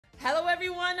Hello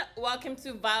everyone, welcome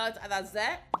to Violet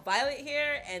Adazet. Violet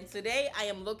here, and today I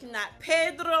am looking at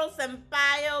Pedro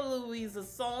Sampaio, Luisa,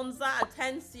 Sonza,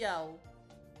 ATENC A O.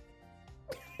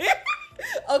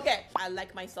 Okay, I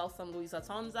like myself some Luisa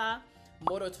Sonza.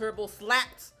 Motor Turbo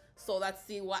slapped, so let's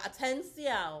see what ATENC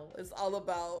A O is all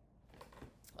about.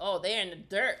 Oh, they're in the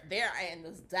dirt. They are in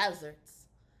this desert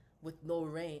with no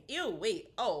rain. Ew,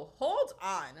 wait. Oh, hold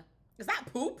on. Is that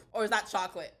poop or is that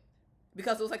chocolate?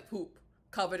 Because it was like poop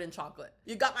covered in chocolate.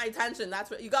 You got my attention.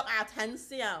 That's what you got, my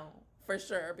attention for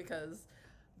sure, because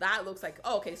that looks like,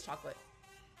 oh, okay, it's chocolate.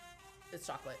 It's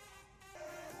chocolate.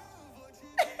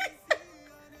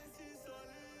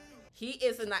 He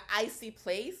is in an icy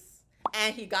place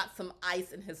and he got some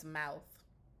ice in his mouth.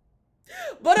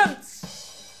 But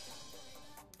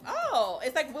oh,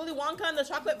 it's like Willy Wonka and the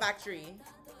Chocolate Factory.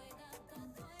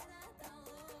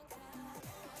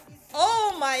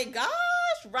 Oh my gosh,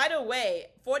 right away.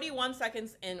 41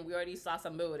 seconds in, we already saw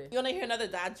some booty. You wanna hear another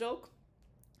dad joke?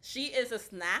 She is a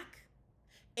snack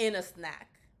in a snack.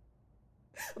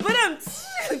 But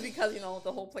because, you know,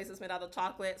 the whole place is made out of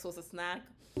chocolate, so it's a snack.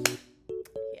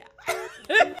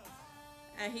 Yeah.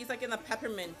 And he's like in a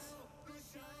peppermint.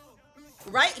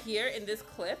 Right here in this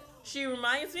clip, she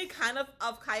reminds me kind of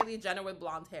Kylie Jenner with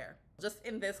blonde hair. Just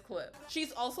in this clip.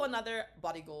 She's also another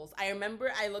body goals. I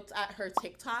remember I looked at her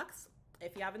TikToks.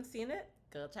 If you haven't seen it,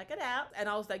 go check it out. And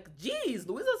I was like, geez,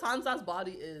 Luisa Sonza's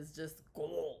body is just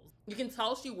gold. You can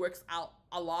tell she works out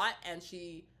a lot and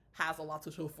she has a lot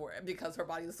to show for it because her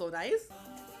body is so nice.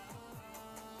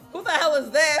 Who the hell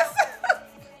is this?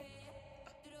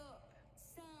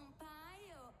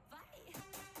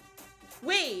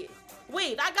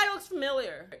 Wait, that guy looks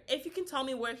familiar. If you can tell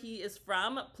me where he is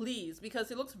from, please, because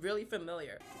he looks really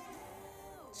familiar.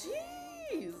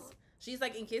 Jeez. She's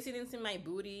like, in case you didn't see my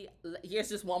booty, here's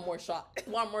just one more shot.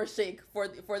 One more shake for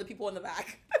the people in the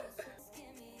back.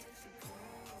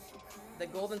 The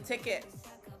golden ticket.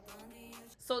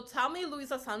 So tell me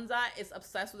Luisa Sonza is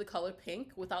obsessed with the color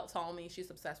pink without telling me she's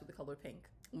obsessed with the color pink.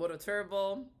 Motor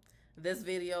Turbo, this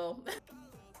video.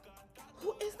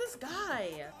 Who is this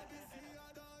guy?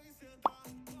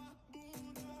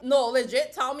 No,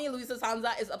 legit, tell me Luisa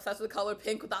Sonza is obsessed with the color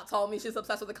pink without telling me she's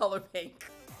obsessed with the color pink.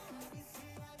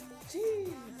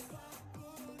 Jeez.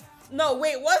 No,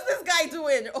 wait, what's this guy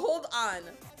doing? Hold on.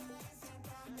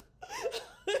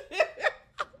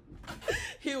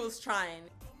 He was trying.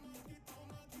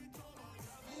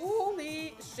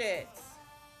 Holy shit.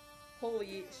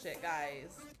 Holy shit,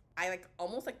 guys. I like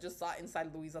almost like just saw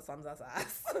inside Luisa Sonza's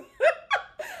ass.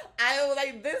 I was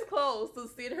like this close to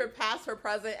seeing her past, her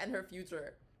present, and her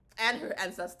future. And her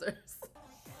ancestors.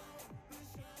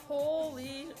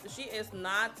 Holy, she is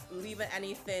not leaving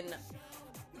anything.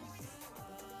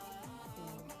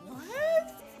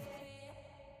 What?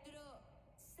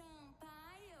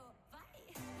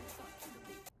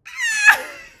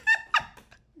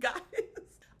 Guys,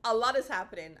 a lot is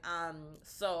happening.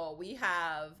 So we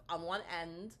have on one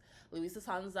end, Luisa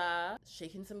Sonza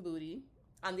shaking some booty.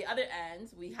 On the other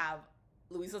end, we have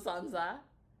Luisa Sonza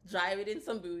driving in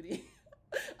some booty.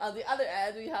 On the other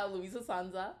end, we have Luisa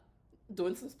Sonza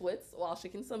doing some splits while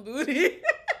shaking some booty.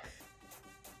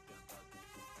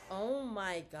 Oh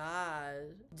my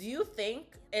god. Do you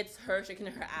think it's her shaking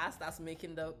her ass that's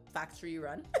making the factory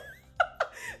run?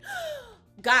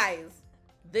 Guys,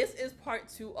 this is part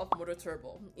 2 of Motor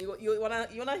Turbo. You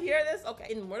wanna hear this? Okay.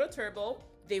 In Motor Turbo,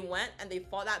 they went and they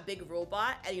fought that big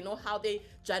robot, and you know how they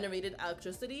generated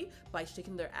electricity? By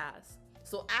shaking their ass.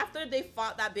 So after they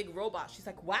fought that big robot, she's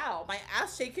like, wow, my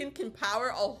ass shaking can power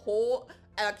a whole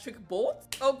electric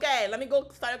bolt? Okay, let me go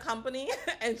start a company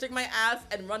and shake my ass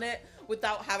and run it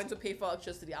without having to pay for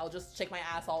electricity. I'll just shake my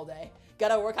ass all day.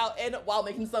 Get a workout in while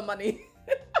making some money.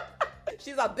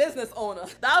 She's a business owner.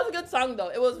 That was a good song though.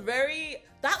 It was very,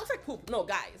 that looks like poop. No,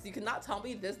 guys, you cannot tell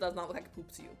me this does not look like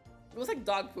poop to you. It was like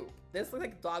dog poop. This looks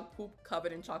like dog poop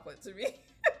covered in chocolate to me.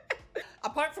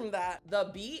 Apart from that,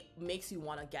 the beat makes you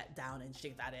want to get down and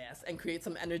shake that ass and create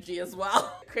some energy as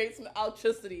well. Create some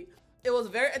electricity. It was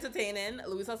very entertaining.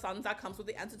 Luisa Sonza comes with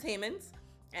the entertainment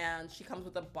and she comes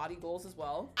with the body goals as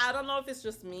well. I don't know if it's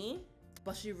just me,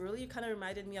 but she really kind of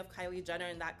reminded me of Kylie Jenner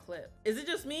in that clip. Is it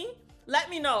just me? Let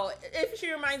me know if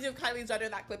she reminds you of Kylie Jenner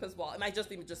in that clip as well. It might just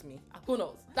be just me. Who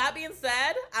knows? That being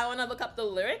said, I want to look up the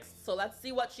lyrics. So let's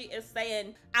see what she is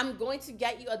saying. I'm going to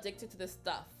get you addicted to this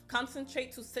stuff.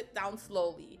 Concentrate to sit down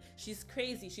slowly. She's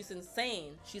crazy. She's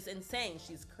insane. She's insane.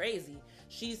 She's crazy.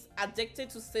 She's addicted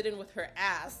to sitting with her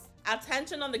ass.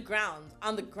 Attention on the ground,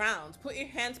 on the ground. Put your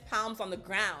hands, palms on the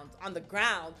ground, on the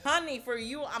ground. Honey, for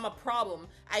you, I'm a problem.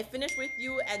 I finish with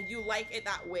you and you like it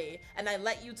that way. And I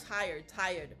let you tired.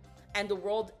 and the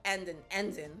world ending.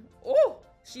 Oh,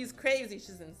 she's crazy.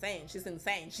 She's insane. She's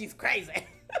insane. She's crazy.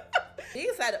 He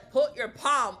said, put your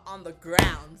palm on the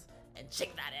ground and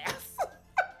shake that ass.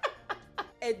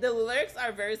 The lyrics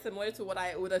are very similar to what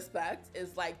I would expect.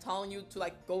 Is like telling you to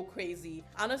like go crazy.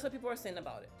 I don't know what people are saying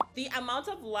about it. The amount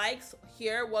of likes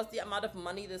here was the amount of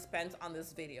money they spent on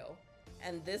this video.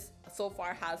 And this so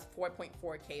far has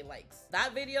 4.4k likes.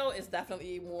 That video is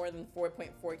definitely more than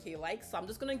 4.4k likes. So I'm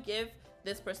just gonna give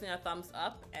this person a thumbs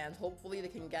up and hopefully they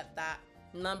can get that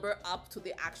number up to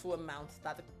the actual amount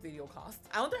that the video cost.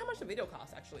 I wonder how much the video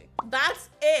cost actually. That's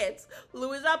it.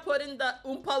 Luisa put in the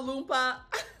Oompa Loompa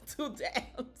to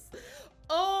dance.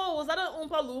 Oh, was that an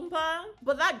Oompa Loompa?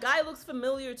 But that guy looks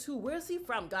familiar too. Where's he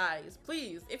from, guys?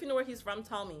 Please, if you know where he's from,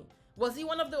 tell me. Was he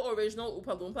one of the original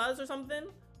Oompa Loompas or something?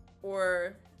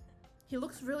 Or he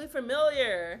looks really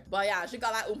familiar. But yeah, she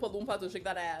got that Oompa Loompa to shake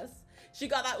that ass. She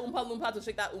got that Oompa Loompa to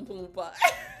shake that Oompa Loompa.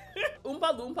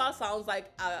 Oompa Loompa sounds like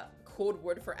a code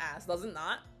word for ass, does it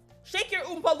not? Shake your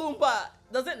Oompa Loompa,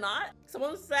 does it not?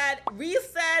 Someone said,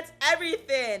 reset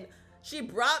everything. She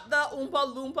brought the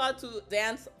Oompa Loompa to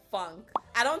dance funk.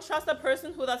 I don't trust a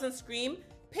person who doesn't scream,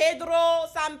 PEDRO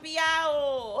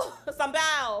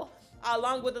SAMPAIO,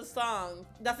 along with the song.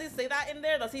 Does he say that in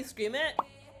there? Does he scream it?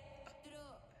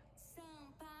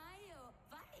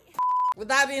 With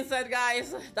that being said,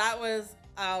 guys, that was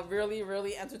a really,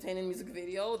 really entertaining music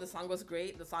video. The song was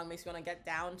great. The song makes you want to get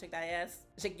down, shake that ass,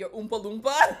 shake your Oompa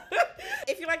Loompa.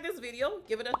 If you like this video,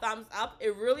 give it a thumbs up.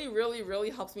 It really, really, really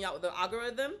helps me out with the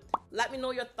algorithm. Let me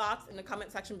know your thoughts in the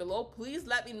comment section below. Please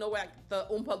let me know where the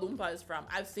Oompa Loompa is from.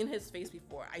 I've seen his face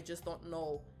before. I just don't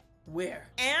know where.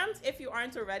 And if you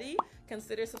aren't already,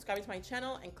 consider subscribing to my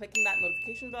channel and clicking that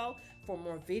notification bell for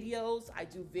more videos. I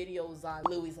do videos on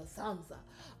Luisa, Sonza,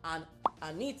 on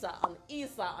Anita, on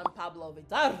Isa, on Pablo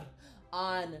Vidal,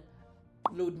 on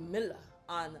Ludmilla,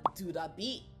 on Do Da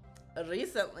Beat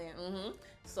recently.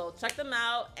 So check them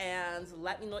out and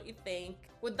let me know what you think.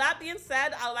 With that being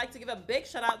said, I'd like to give a big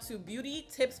shout out to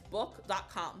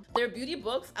beautytipsbook.com. Their beauty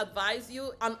books advise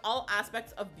you on all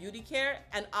aspects of beauty care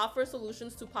and offer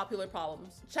solutions to popular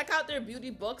problems. Check out their beauty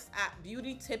books at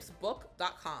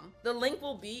beautytipsbook.com. The link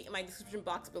will be in my description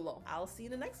box below. I'll see you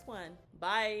in the next one.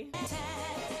 Bye.